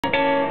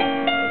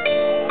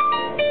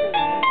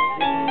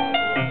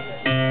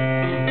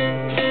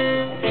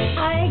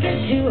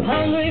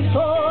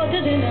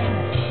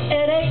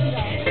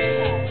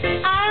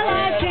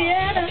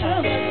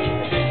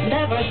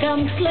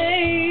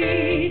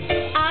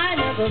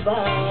never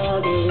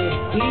bother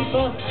with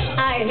people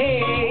I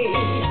hate.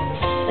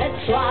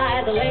 That's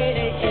why the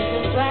lady is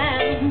a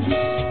tramp.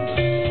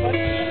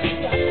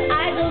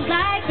 I don't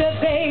like the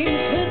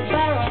babes with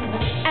barons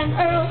and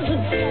earls.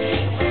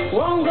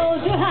 Won't go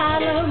to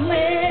Harlem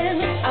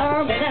in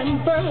army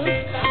and pearls.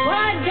 But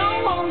I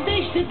don't want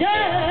dish to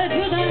dirt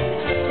with the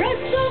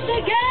rest of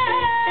the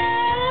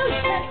girls.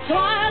 That's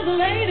why the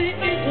lady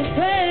is a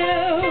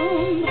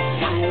tramp.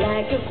 I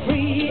like a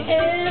free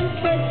and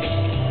fresh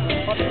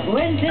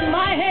wind in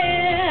my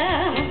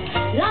hair,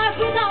 life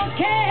without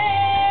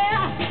care.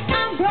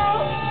 I'm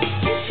broke,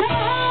 it's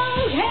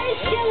cold, hey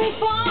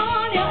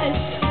California,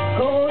 it's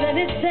cold and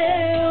it's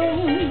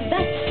down.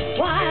 That's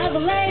why the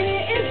lady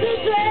is a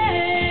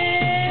dress.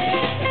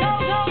 Go,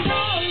 go, go,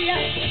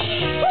 yeah.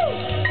 Woo!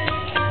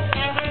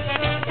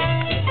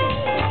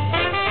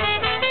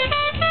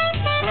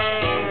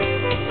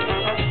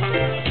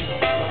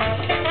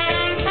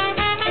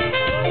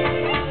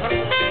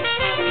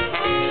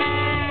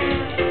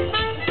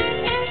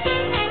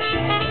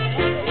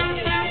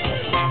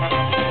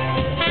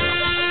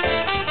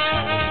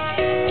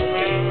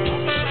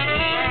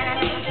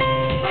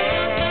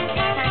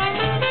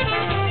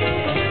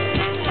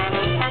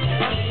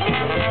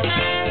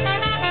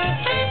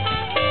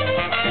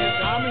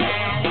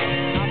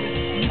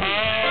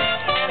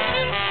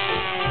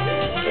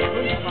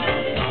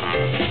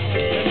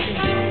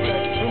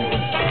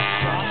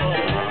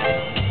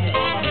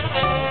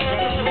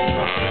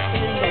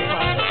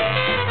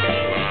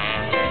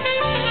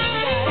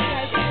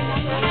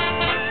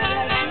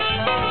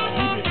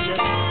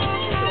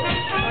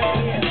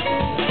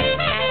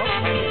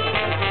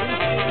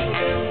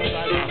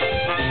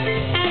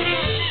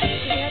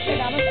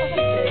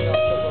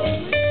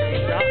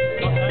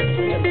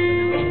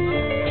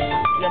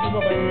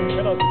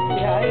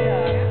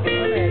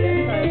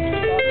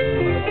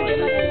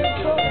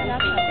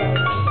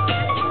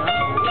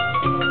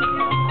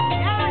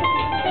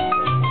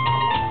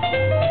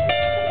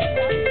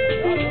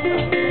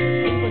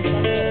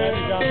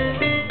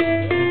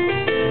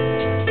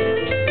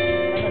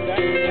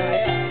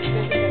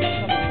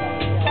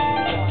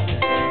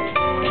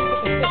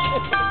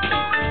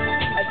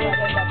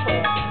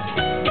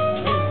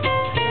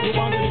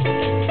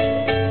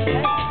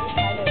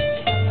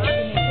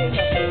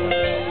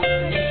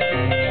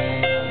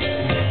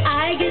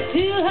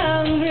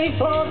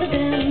 For the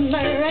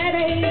dinner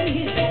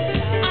ready,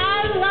 I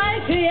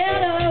like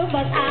theater,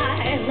 but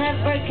I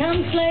never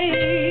can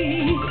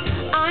play.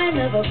 I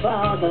never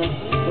bother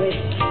with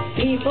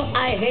people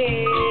I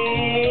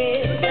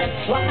hate.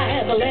 That's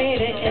why the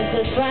lady is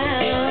a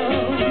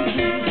tramp.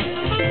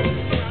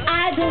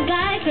 I don't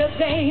like the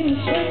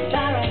games with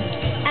barons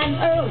and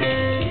earls.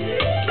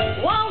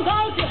 Won't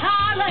go to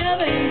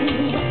Harlem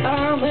in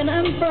ermine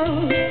and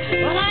pearls.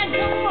 But I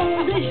don't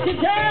want this to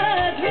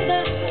dirt with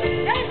the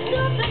rest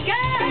of the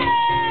girls.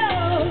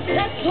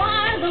 That's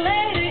why the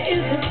lady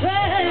is a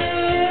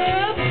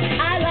tramp.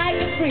 I like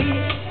the free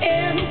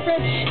and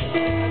fresh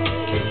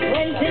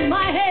wind in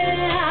my hair,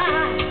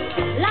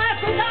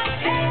 life without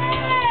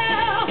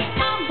care.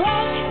 I'm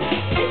broke,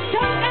 it's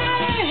so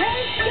high,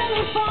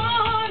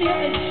 California,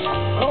 it's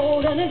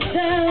cold and it's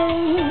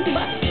down.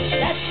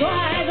 That's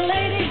why the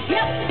lady,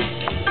 yep,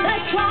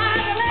 that's why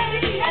the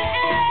lady,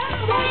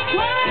 yeah, that's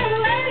why the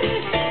lady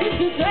is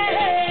a tramp.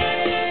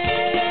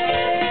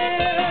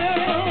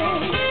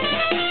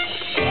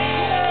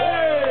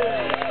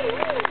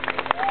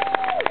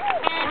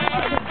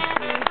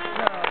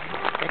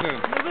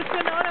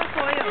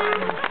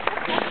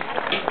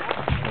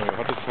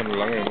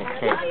 Lange noch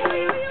Zeit.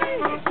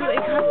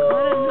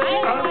 Ich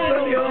habe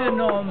gerade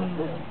genommen.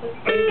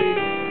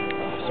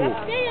 So.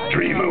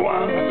 Dreamer,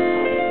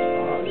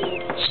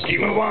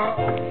 schemer,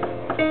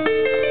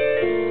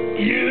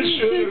 you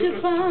should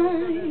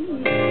find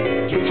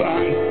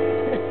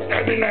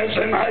happiness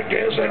and I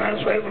guess and I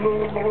swear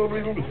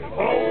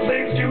all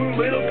things you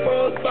live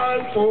for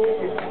die for.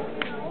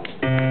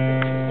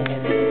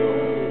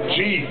 G.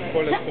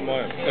 Vorletzte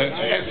Mal.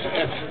 F.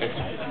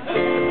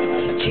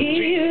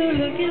 Gee, you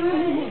looking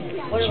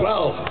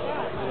 12.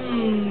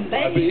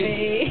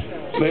 Baby.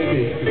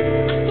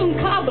 Zum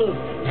Kabel.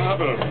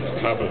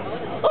 Kabel.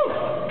 Oh.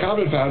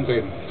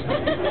 Kabelfernsehen.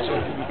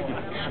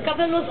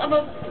 Kabellos,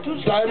 aber du...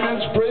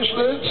 Diamonds,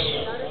 bracelets.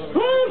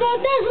 Well, that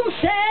doesn't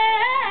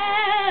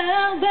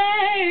sell,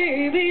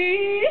 baby.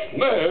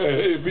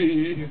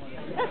 Maybe.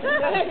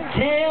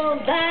 Till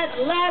that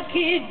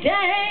lucky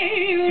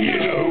day You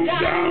know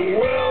damn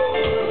well.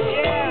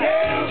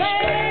 Yes,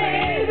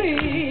 baby.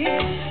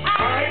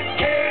 I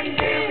can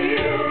give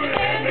you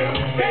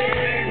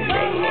anything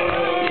but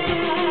love.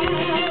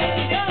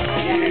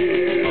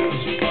 Yes,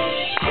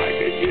 I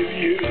can give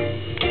you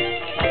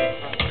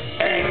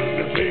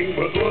anything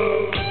but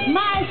love.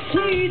 My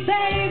sweet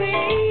baby,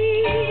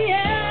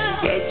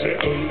 yeah. That's the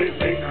only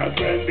thing I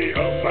can be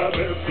of my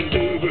best to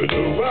do with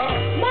the rock.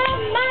 My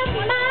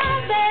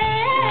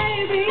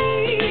baby.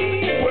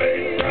 Way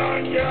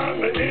down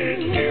yonder in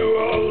New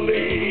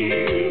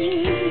Orleans,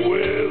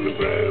 with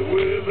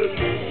the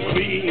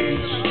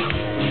queens.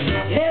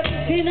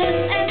 Happiness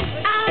and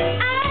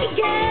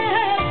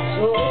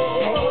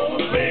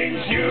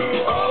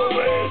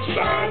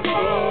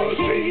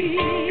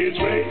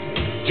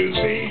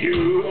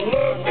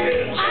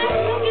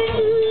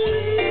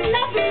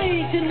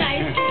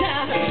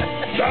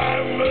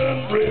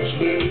diamond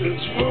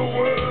bracelets for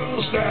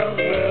worlds down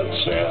that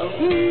south.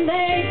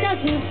 They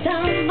doesn't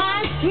sound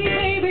my sweet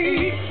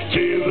baby.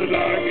 Till the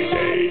lucky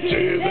day,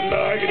 till the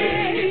lucky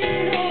day.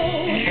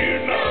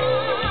 You know,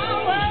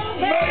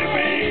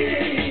 maybe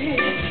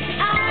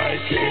I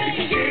can't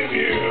give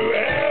you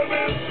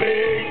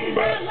everything,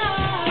 but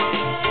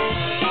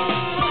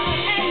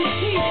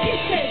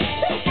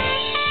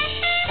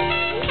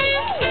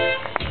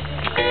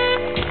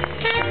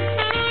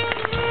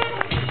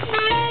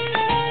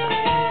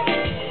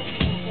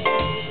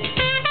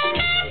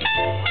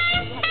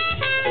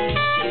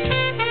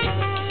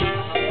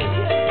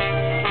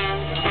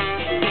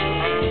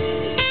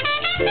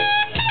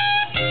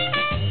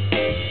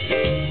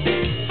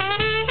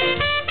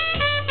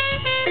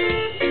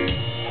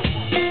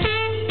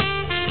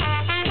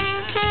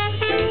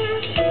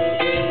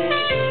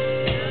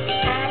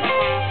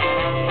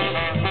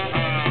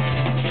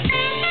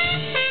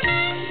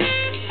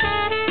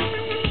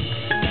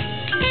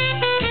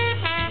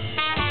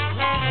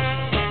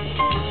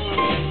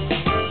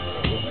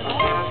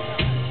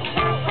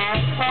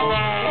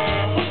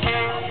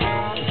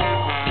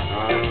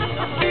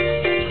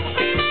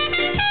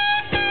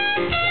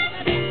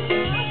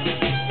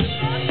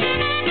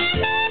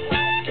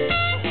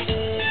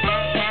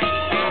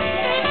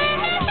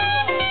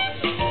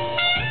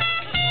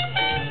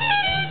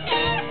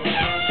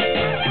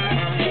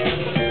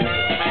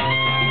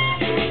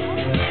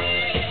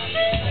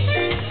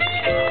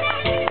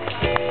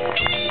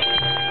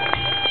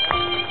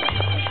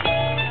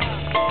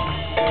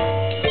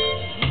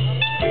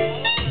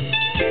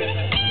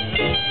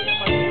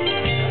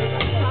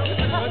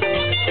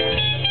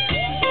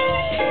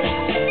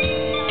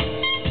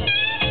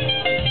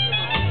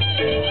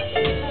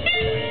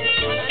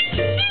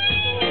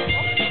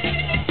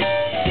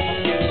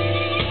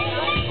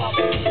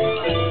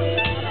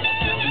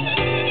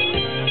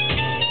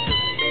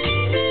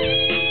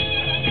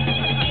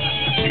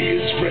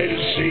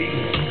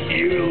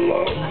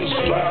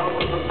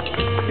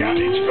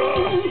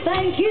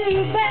thank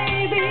you,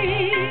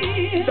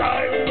 baby.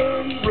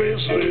 Diamond